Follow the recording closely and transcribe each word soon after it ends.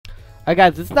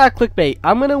Guys, it's not clickbait.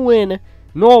 I'm gonna win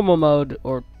normal mode,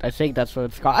 or I think that's what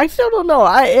it's called. I still don't know.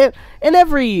 In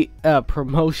every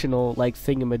promotional like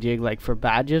thingamajig, like for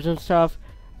badges and stuff,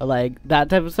 like that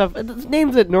type of stuff, it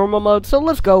names it normal mode, so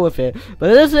let's go with it.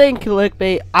 But this ain't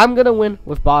clickbait. I'm gonna win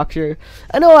with BOXER.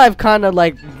 I know I've kind of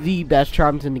like the best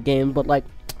charms in the game, but like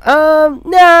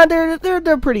nah,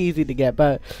 they're pretty easy to get,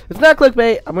 but it's not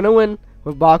clickbait. I'm gonna win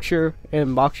with BOXER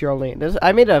and BOXER only.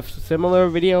 I made a similar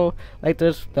video like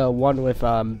this, the one with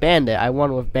Bandit. I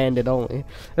won with Bandit only,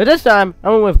 but this time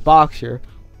I went with BOXER.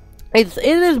 It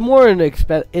is more an it's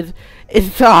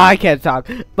I can't talk,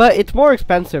 but it's more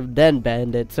expensive than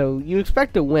Bandit, so you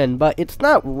expect to win, but it's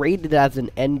not rated as an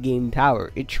end game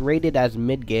tower. It's rated as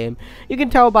mid game. You can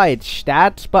tell by its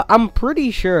stats, but I'm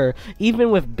pretty sure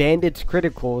even with Bandit's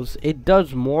criticals, it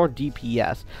does more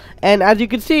DPS. And as you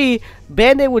can see,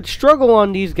 Bandit would struggle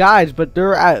on these guys, but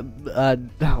they're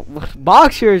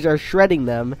BOXERs are shredding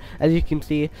them. As you can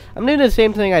see, I'm doing the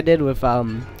same thing I did with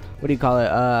what do you call it?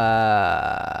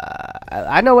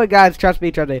 I know what, guys. Trust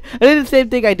me, trust me. I did the same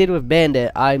thing I did with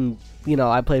Bandit. I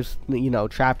play,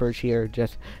 trappers here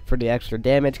just for the extra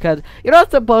damage, because you're not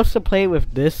supposed to play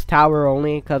with this tower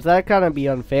only, because that kind of be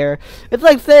unfair. It's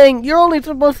like saying you're only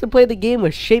supposed to play the game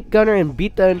with Shape Gunner and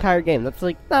beat the entire game. That's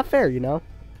like not fair, you know.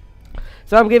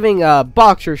 So I'm giving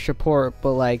BOXER support,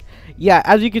 but like, yeah,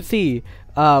 as you can see,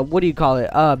 what do you call it?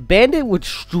 Bandit would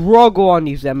struggle on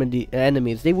these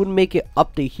enemies. They wouldn't make it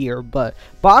up to here, but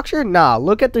BOXER, nah.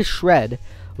 Look at the shred.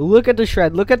 Look at the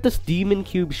shred. Look at this demon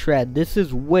cube shred. This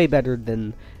is way better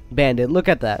than Bandit. Look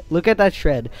at that. Look at that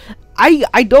shred.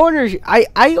 I don't understand.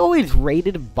 I always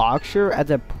rated BOXER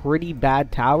as a pretty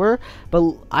bad tower,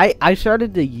 but I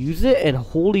started to use it, and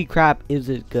holy crap, is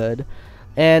it good.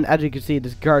 And as you can see,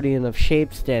 this Guardian of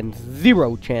Shape stands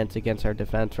 0 chance against our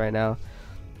defense right now.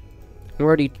 We're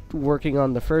already working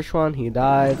on the first one. He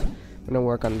died. We're gonna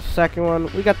work on the second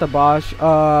one. We got the boss.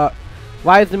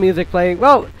 Why is the music playing?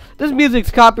 Well, this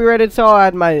music's copyrighted, so I'll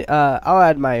add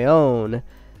my own.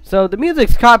 So the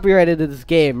music's copyrighted in this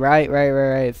game,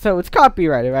 right? So it's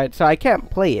copyrighted, right? So I can't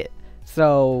play it.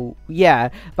 So yeah,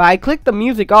 but I clicked the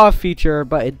music off feature,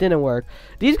 but it didn't work.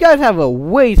 These guys have a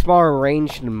way smaller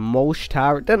range than most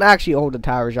towers, than actually all the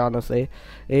towers, honestly.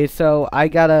 So I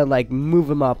gotta like move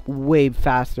them up way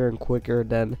faster and quicker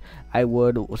than I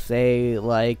would say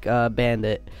like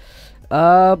Bandit.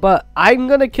 But I'm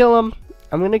gonna kill him.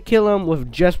 I'm gonna kill him with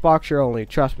just BOXER only.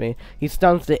 Trust me. He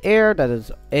stuns the air. That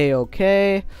is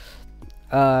a-okay.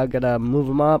 Gotta move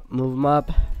him up. Move him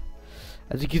up.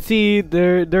 As you can see,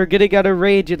 they're getting out of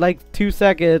rage in like 2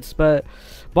 seconds, but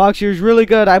BOXER is really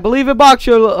good. I believe in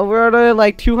BOXER. We're at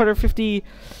like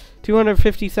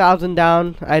 250,000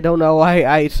 down. I don't know.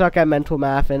 I suck at mental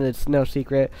math, and it's no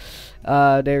secret.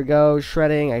 There we go.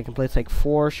 Shredding. I can place like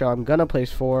 4, so I'm gonna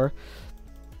place 4.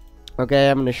 Okay,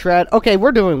 I'm gonna shred. Okay,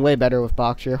 we're doing way better with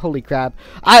BOXER. Holy crap.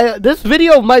 This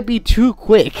video might be too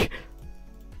quick.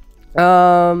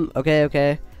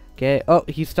 Okay. Oh,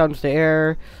 he stuns the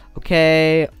air.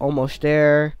 Okay, almost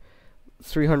there.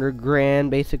 300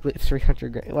 grand, basically.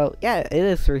 300 grand. Well, yeah, it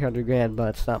is 300 grand,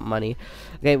 but it's not money.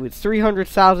 Okay, with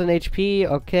 300,000 HP.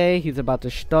 Okay, he's about to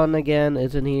stun again,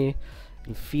 isn't he? I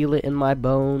can feel it in my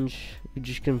bones. You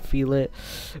just can feel it.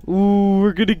 Ooh,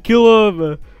 we're gonna kill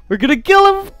him. We're gonna kill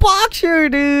him with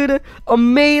BOXER, dude. A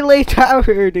melee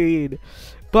tower, dude.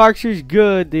 BOXER's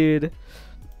good, dude.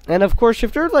 And of course,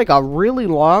 if there's like a really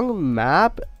long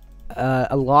map,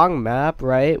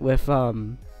 right, with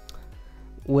in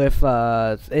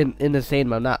insane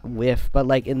mode, not with, but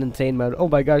like in insane mode. Oh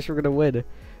my gosh, we're gonna win.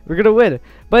 We're gonna win.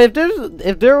 But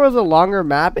if there was a longer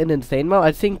map in insane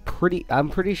mode, I'm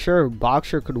pretty sure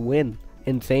BOXER could win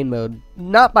insane mode.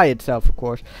 Not by itself, of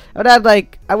course. I would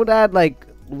add like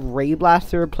Ray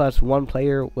Blaster plus 1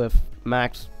 player with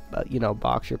max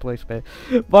BOXER placement.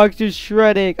 BOXER's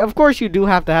shredding. Of course you do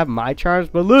have to have my charms,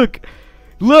 but look,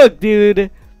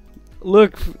 dude.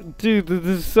 Look, dude, this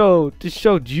is so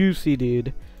juicy,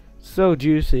 dude. So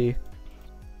juicy.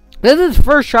 This is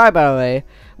first try, by the way.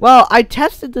 Well, I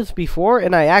tested this before,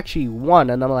 and I actually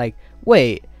won. And I'm like,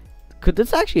 wait, could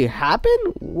this actually happen?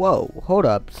 Whoa, hold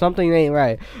up. Something ain't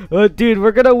right. Dude,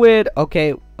 we're gonna win.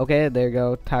 Okay, there you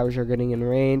go. Towers are getting in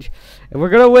range. And we're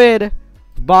gonna win.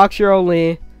 BOXER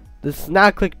only. This is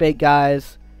not clickbait,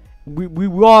 guys. We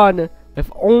won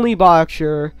with only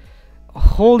BOXER.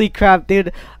 Holy crap,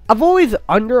 dude. I've always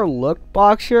underlooked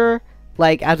BOXER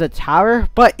like as a tower,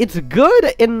 but it's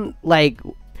good in like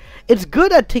it's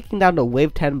good at taking down the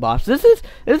wave 10 boss. This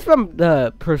is from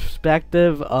the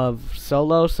perspective of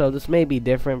solo, so this may be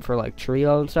different for like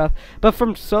trio and stuff, but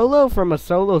from a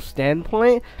solo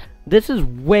standpoint, this is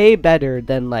way better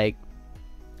than like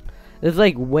This is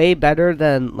like way better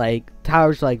than like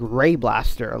towers like Ray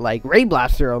Blaster. Like Ray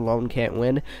Blaster alone can't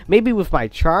win. Maybe with my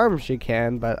charms she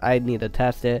can, but I need to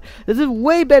test it. This is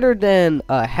way better than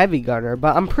Heavy Gunner,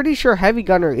 but I'm pretty sure Heavy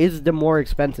Gunner is the more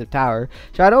expensive tower.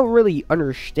 So I don't really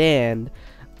understand.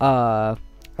 I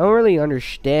don't really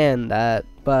understand that,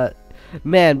 but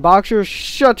man, BOXER is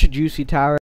such a juicy tower.